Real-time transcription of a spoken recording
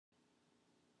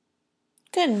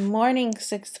Good morning,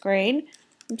 6th grade.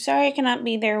 I'm sorry I cannot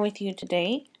be there with you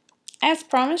today. As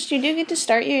promised, you do get to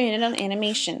start your unit on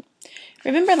animation.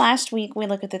 Remember last week we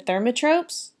looked at the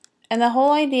thermotropes and the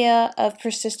whole idea of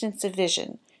persistence of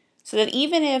vision. So that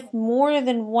even if more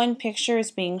than one picture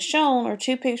is being shown or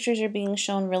two pictures are being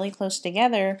shown really close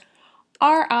together,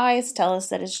 our eyes tell us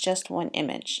that it's just one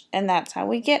image, and that's how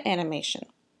we get animation.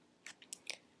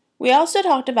 We also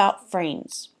talked about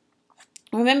frames.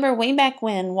 Remember way back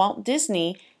when Walt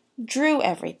Disney drew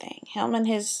everything, him and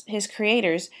his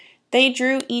creators, they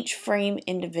drew each frame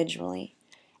individually.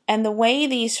 And the way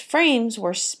these frames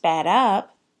were sped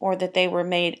up, or that they were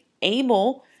made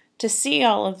able to see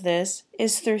all of this,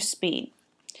 is through speed.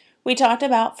 We talked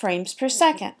about frames per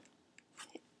second.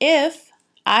 If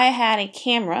I had a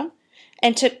camera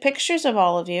and took pictures of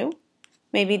all of you,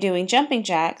 maybe doing jumping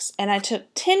jacks, and I took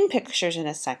 10 pictures in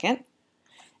a second,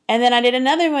 and then I did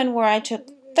another one where I took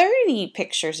 30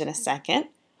 pictures in a second,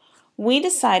 we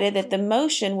decided that the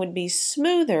motion would be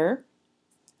smoother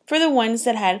for the ones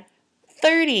that had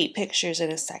 30 pictures in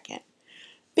a second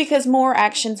because more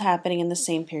action's happening in the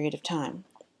same period of time.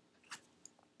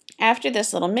 After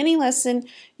this little mini lesson,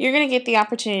 you're going to get the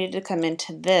opportunity to come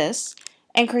into this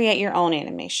and create your own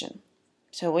animation.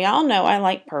 So we all know I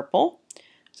like purple.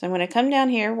 So I'm going to come down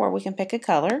here where we can pick a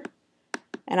color,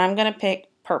 and I'm going to pick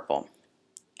purple.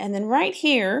 And then right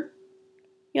here,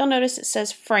 you'll notice it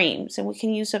says frames, and we can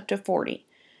use up to 40.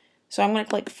 So I'm going to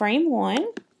click frame 1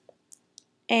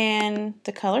 and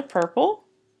the color purple,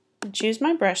 and choose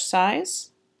my brush size.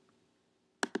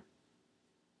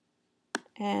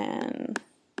 And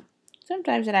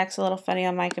sometimes it acts a little funny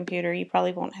on my computer. You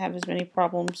probably won't have as many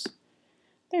problems.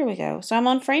 There we go. So I'm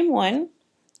on frame 1,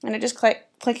 and I just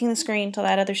clicking the screen until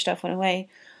that other stuff went away.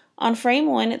 On frame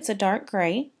 1, it's a dark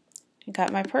gray. I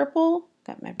got my purple,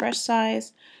 got my brush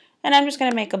size, and I'm just going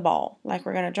to make a ball, like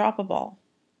we're going to drop a ball.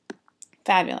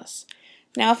 Fabulous.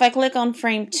 Now if I click on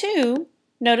frame 2,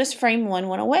 notice frame 1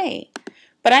 went away.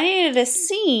 But I needed to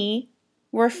see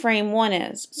where frame 1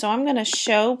 is. So I'm going to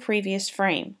show previous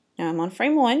frame. Now I'm on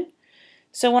frame 1.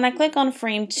 So when I click on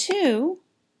frame 2,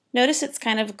 notice it's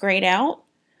kind of grayed out.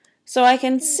 So I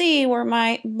can see where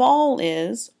my ball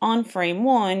is on frame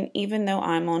 1 even though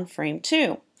I'm on frame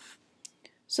 2.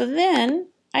 So then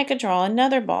I could draw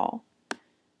another ball.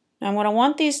 Now what I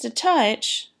want these to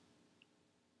touch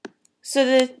so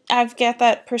that I've got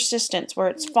that persistence where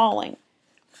it's falling.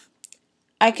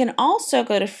 I can also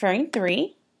go to frame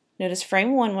 3. Notice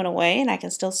frame 1 went away and I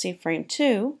can still see frame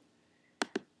 2.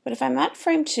 But if I'm at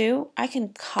frame 2, I can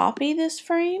copy this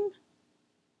frame.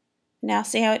 Now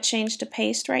see how it changed to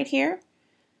paste right here?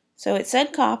 So it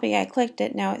said copy, I clicked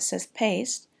it, now it says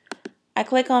paste. I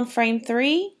click on frame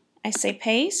 3, I say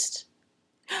paste.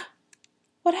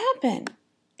 What happened?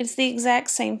 It's the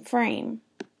exact same frame.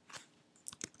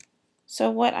 So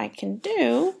what I can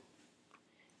do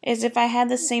is if I had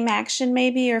the same action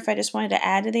maybe, or if I just wanted to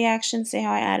add to the action, see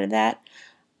how I added that?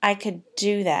 I could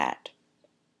do that.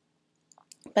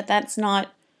 But that's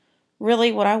not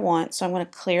really what I want, so I'm going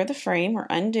to clear the frame or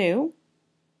undo.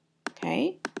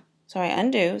 Okay, so I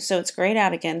undo, so it's grayed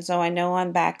out again, so I know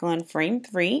I'm back on frame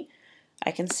 3.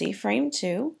 I can see frame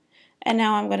 2, and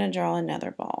now I'm going to draw another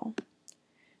ball.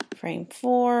 Frame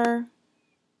 4,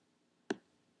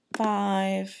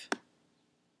 5,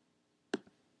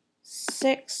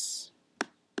 6,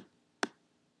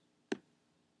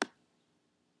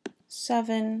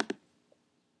 7,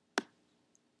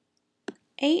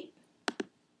 8,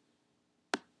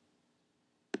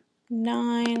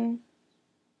 9,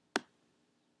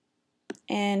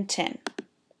 and 10.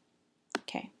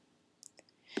 Okay.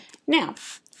 Now,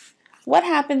 what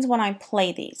happens when I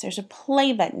play these? There's a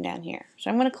play button down here. So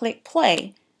I'm going to click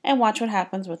play and watch what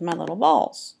happens with my little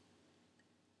balls.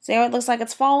 See how it looks like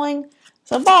it's falling?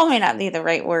 So ball may not be the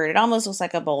right word. It almost looks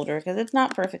like a boulder because it's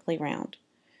not perfectly round.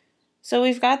 So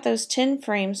we've got those 10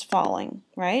 frames falling,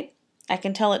 right? I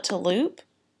can tell it to loop,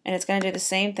 and it's going to do the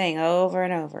same thing over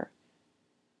and over.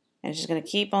 And it's just going to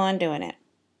keep on doing it.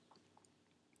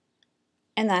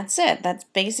 And that's it. That's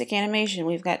basic animation.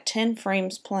 We've got 10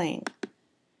 frames playing.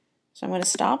 So I'm going to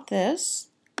stop this,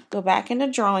 go back into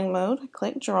drawing mode,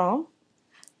 click draw.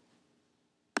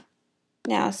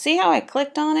 Now see how I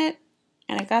clicked on it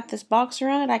and I got this box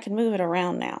around it? I can move it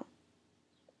around now.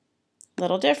 A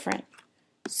little different.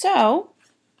 So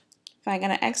if I'm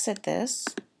going to exit this,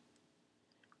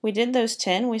 we did those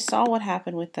 10. We saw what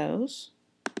happened with those.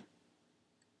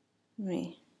 Let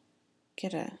me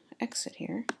get an exit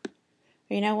here.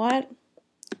 Or you know what?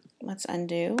 Let's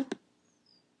undo.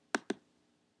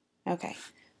 Okay,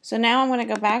 so now I'm going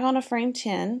to go back on to frame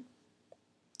 10.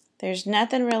 There's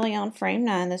nothing really on frame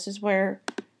 9. This is where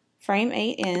frame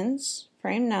 8 ends,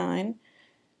 frame 9,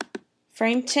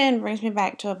 frame 10 brings me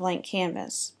back to a blank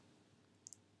canvas.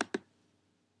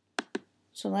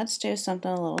 So let's do something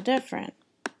a little different.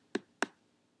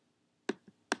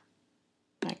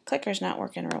 My clicker's not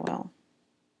working real well.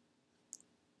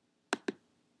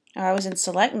 Oh, I was in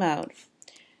select mode.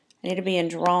 I need to be in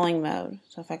drawing mode.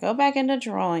 So if I go back into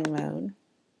drawing mode,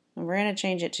 and we're going to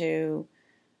change it to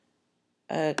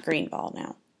a green ball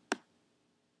now.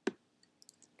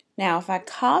 Now if I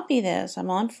copy this, I'm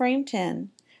on frame 10.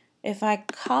 If I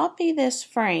copy this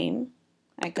frame,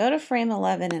 I go to frame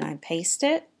 11 and I paste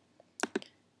it,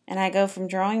 and I go from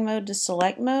drawing mode to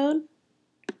select mode.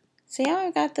 See how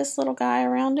I got this little guy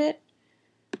around it?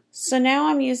 So now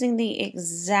I'm using the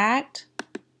exact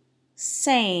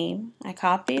same, I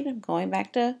copied, I'm going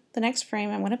back to the next frame,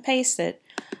 I'm going to paste it.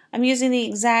 I'm using the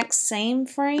exact same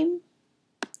frame,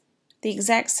 the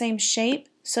exact same shape,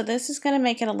 so this is going to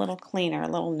make it a little cleaner, a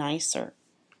little nicer.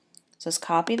 So let's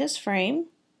copy this frame,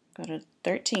 go to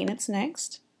 13, it's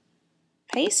next,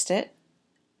 paste it.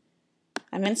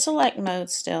 I'm in select mode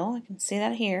still, I can see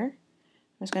that here.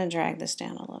 I'm just going to drag this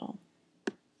down a little.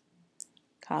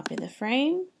 Copy the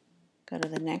frame, go to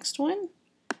the next one,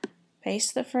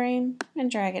 paste the frame,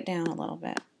 and drag it down a little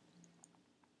bit.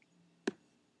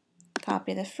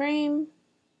 Copy the frame,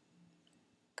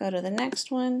 go to the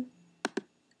next one,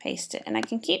 paste it. And I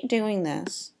can keep doing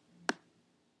this.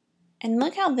 And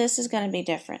look how this is going to be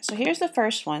different. So here's the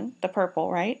first one, the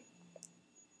purple, right?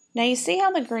 Now you see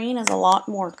how the green is a lot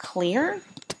more clear?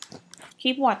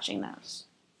 Keep watching those.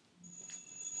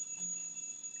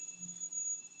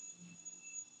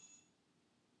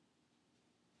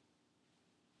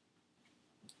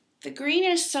 The green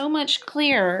is so much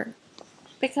clearer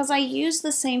because I used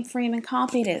the same frame and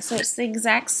copied it, so it's the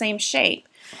exact same shape.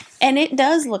 And it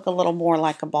does look a little more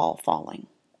like a ball falling.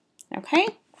 Okay?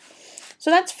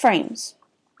 So that's frames.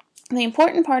 The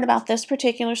important part about this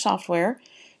particular software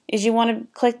is you want to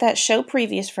click that Show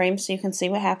Previous Frame so you can see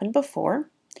what happened before.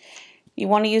 You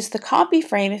want to use the copy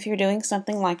frame if you're doing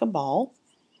something like a ball.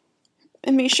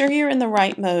 And make sure you're in the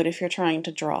right mode if you're trying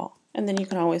to draw. And then you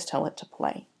can always tell it to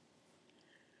play.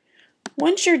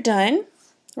 Once you're done,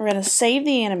 we're going to save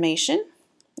the animation.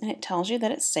 And it tells you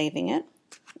that it's saving it.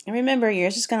 And remember,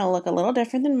 yours is going to look a little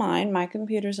different than mine. My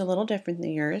computer's a little different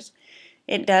than yours.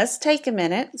 It does take a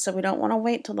minute, so we don't want to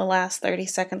wait till the last 30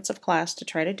 seconds of class to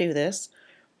try to do this.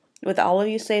 With all of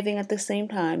you saving at the same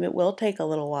time, it will take a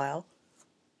little while.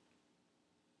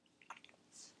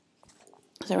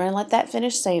 So we're going to let that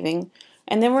finish saving,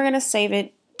 and then we're going to save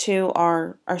it to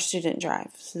our student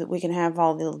drive so that we can have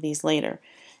all of these later.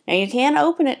 Now you can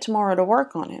open it tomorrow to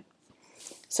work on it.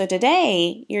 So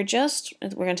today, we're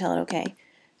going to tell it okay.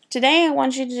 Today I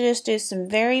want you to just do some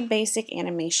very basic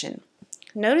animation.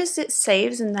 Notice it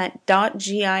saves in that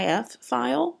 .gif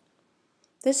file.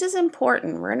 This is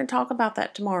important. We're going to talk about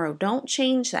that tomorrow. Don't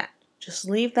change that. Just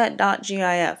leave that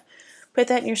 .gif. Put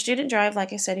that in your student drive.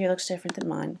 Like I said, here looks different than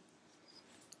mine.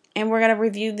 And we're going to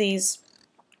review these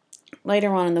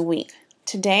later on in the week.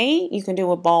 Today, you can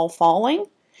do a ball falling.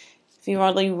 If you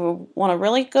really want to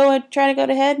really try to go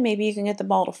to head, maybe you can get the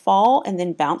ball to fall and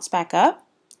then bounce back up.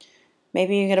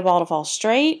 Maybe you get a ball to fall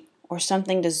straight or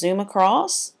something to zoom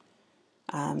across.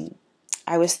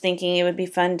 I was thinking it would be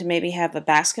fun to maybe have a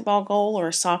basketball goal or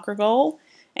a soccer goal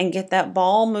and get that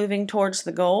ball moving towards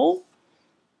the goal.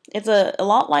 It's a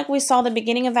lot like we saw the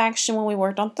beginning of action when we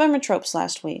worked on thermotropes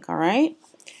last week, all right?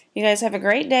 You guys have a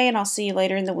great day, and I'll see you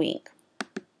later in the week.